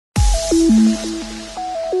Enumeration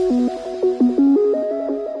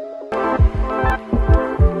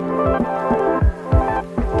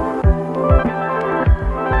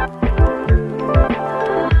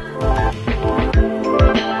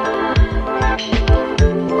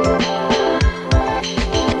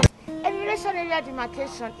Area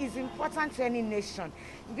Demarcation is important to any nation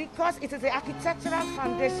because it is the architectural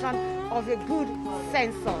foundation of a good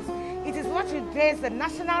census. It is what we base the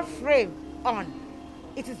national frame on.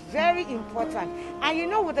 It is very important. And you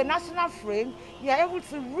know, with the national frame, you are able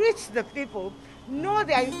to reach the people, know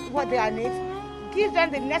what their needs, give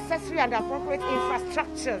them the necessary and appropriate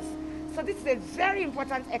infrastructures. So this is a very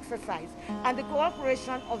important exercise. And the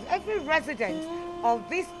cooperation of every resident of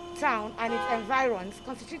this town and its environs,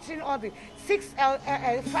 constituting all the 5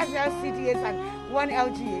 LCDA'S and 1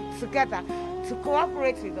 LGA together to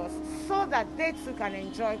cooperate with us so that they too can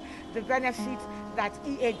enjoy the benefits that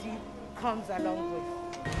EAD comes along with.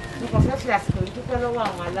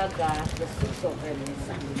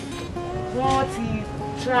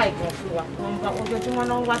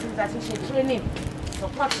 Training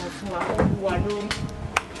support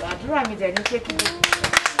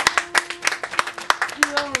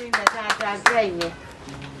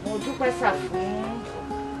mo dúpẹ́ sà fún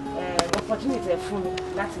opportunity fún mi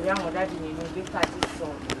láti rí àwọn dájú mi ní bí ká ti sọ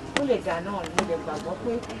ó lè dá náà mo lè gbàgbọ́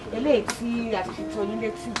pé eléyìí tí a ti fi tó yín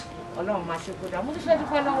létí Ọlọ́run máa ṣe kódà mo tún fẹ́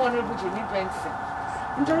dúpẹ́ lọ́wọ́ Honorable ní Benson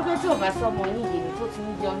nítorí pé tí ò bá sọ ọmọ yín yìí tó ti ń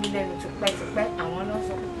yọ mí lẹ́nu tipẹ́tipẹ́ àwọn náà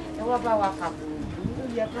sọ ẹ wá bá wa kàbò ó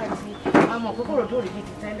yẹ ká ti àmọ́ kókòrò dòrí bíi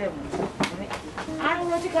ti tẹ́lẹ̀ mọ́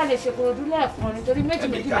ariwo tí ká lè ṣe Ìkòròdú lẹ́ẹ̀kan nítorí méjì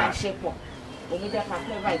là ń ṣe pọ̀.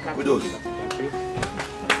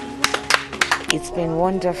 It's been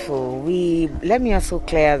wonderful. Let me also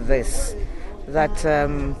clear this, that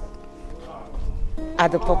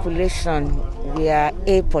at the population we are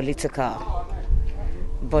apolitical,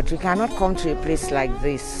 but we cannot come to a place like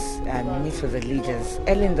this and meet with the leaders.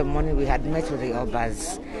 Early in the morning we had met with the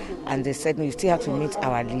Obas and they said we still have to meet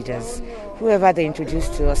our leaders. Whoever they introduce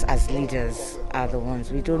to us as leaders are the ones.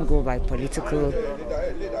 We don't go by political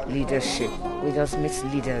leadership. We just meet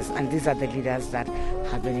leaders, and these are the leaders that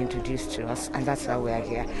have been introduced to us, and that's why we are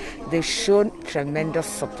here. They've shown tremendous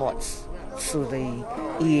support to the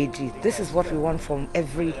EAD. This is what we want from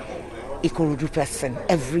every Ikorodu person,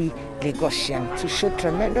 every Lagosian, to show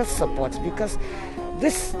tremendous support, because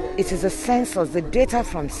it is a census, the data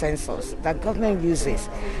from census that government uses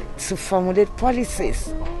to formulate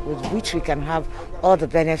policies with which we can have all the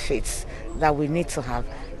benefits that we need to have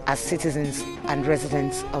as citizens and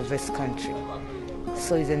residents of this country.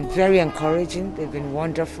 So it's been very encouraging, they've been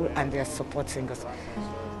wonderful, and they're supporting us.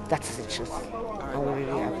 That is the truth. I will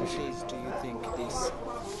really appreciate it. Do you think this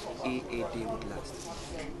EAD would last?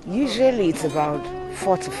 Usually it's about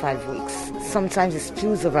 4 to 5 weeks. Sometimes it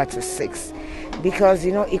spills over to 6. Because,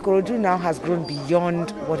 you know, Ikorodu now has grown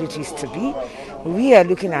beyond what it used to be. We are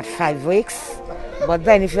looking at 5 weeks. But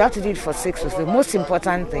then if you have to do it for 6 weeks, the most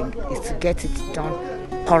important thing is to get it done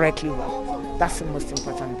correctly well. That's the most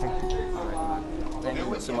important thing. Thank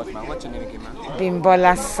you so much, ma'am. What's your name again, ma'am?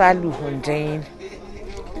 Bimbola Saluhundain.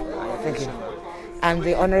 Thank you. I'm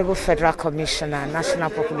the Honorable Federal Commissioner, National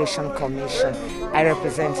Population Commission. I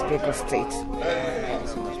represent Lagos State.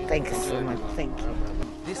 Thank you so much. Thank you.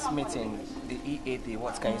 This meeting, the EAD,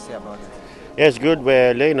 what can you say about it? Yes, good.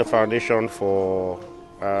 We're laying a foundation for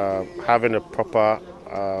having a proper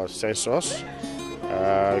census.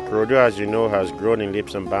 Ikorodu, as you know, has grown in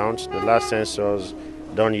leaps and bounds. The last census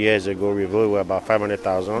done years ago revealed we were about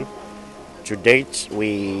 500,000. To date,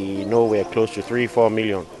 we know we're close to 3-4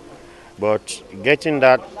 million. But getting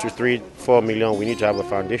that to 3-4 million, we need to have a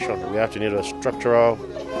foundation. We have to need a structural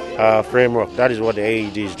framework. That is what the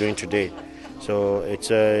AED is doing today. So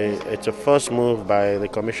it's a first move by the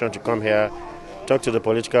Commission to come here, talk to the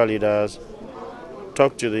political leaders,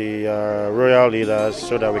 talk to the royal leaders,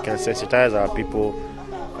 so that we can sensitize our people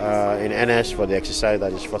in NS for the exercise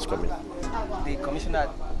that is forthcoming. The Commissioner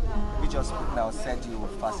we just spoke now said you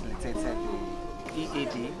facilitated the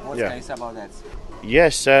EAD. What can you say about that?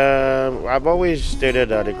 Yes, I've always stated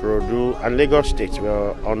that Ikorodu and Lagos State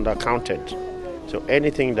were undercounted. So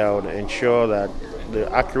anything that would ensure that the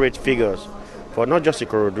accurate figures for not just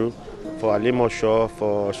Ikorodu, for Alimosho,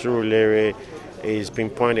 for Surulere is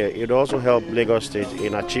pinpointed. It also helped Lagos State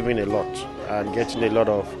in achieving a lot and getting a lot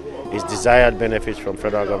of its desired benefits from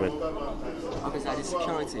federal government. Okay, so the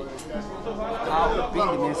security, how, being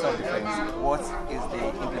the Minister of Defense, what is the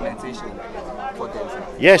implementation for them?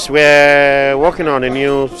 Yes, we're working on a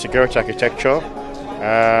new security architecture.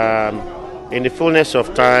 In the fullness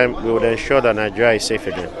of time, we would ensure that Nigeria is safe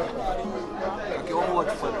again. Okay, one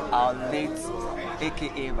word for our late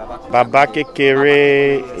aka Baba. Baba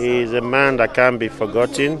Kekere is a man that can't be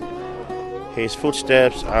forgotten. His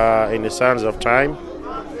footsteps are in the sands of time.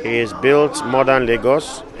 He has built modern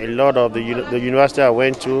Lagos. A lot of the university I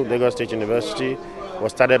went to, Lagos State University,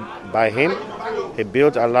 was started by him. He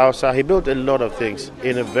built Alausa. He built a lot of things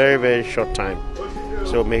in a very, very short time.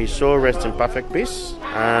 So may his soul rest in perfect peace.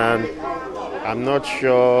 And I'm not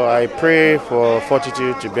sure, I pray for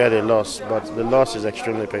fortitude to bear the loss, but the loss is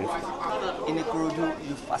extremely painful. In Ikorodu,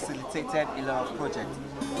 you facilitated a lot of projects.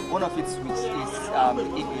 One of it which is the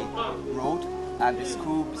Igbe Road and the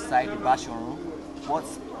school beside the Bashon Road. What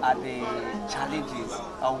are the challenges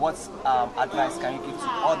or what advice can you give to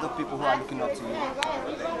other people who are looking up to you?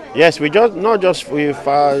 Yes,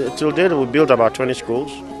 till date we built about 20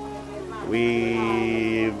 schools.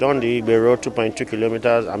 We've done the Igbe Road 2.2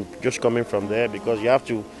 kilometers. I'm just coming from there because you have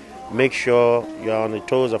to make sure you're on the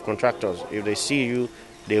toes of contractors. If they see you,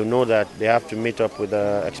 they'll know that they have to meet up with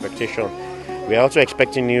the expectation. We're also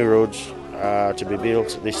expecting new roads to be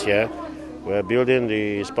built this year. We're building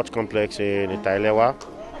the sports complex in Itailewa.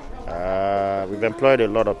 We've employed a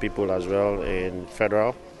lot of people as well in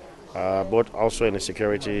federal, but also in the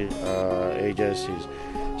security agencies.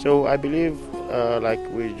 So I believe, like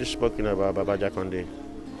we just spoken about Baba Jakonde,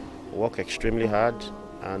 work extremely hard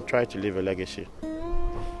and try to leave a legacy.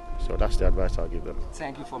 So that's the advice I'll give them.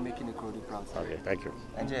 Thank you for making Ikorodu proud. Okay, thank you.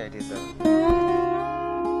 Enjoy your day, sir.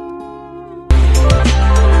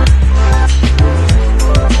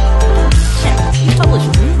 We publish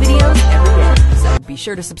new videos every day, so be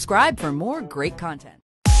sure to subscribe for more great content.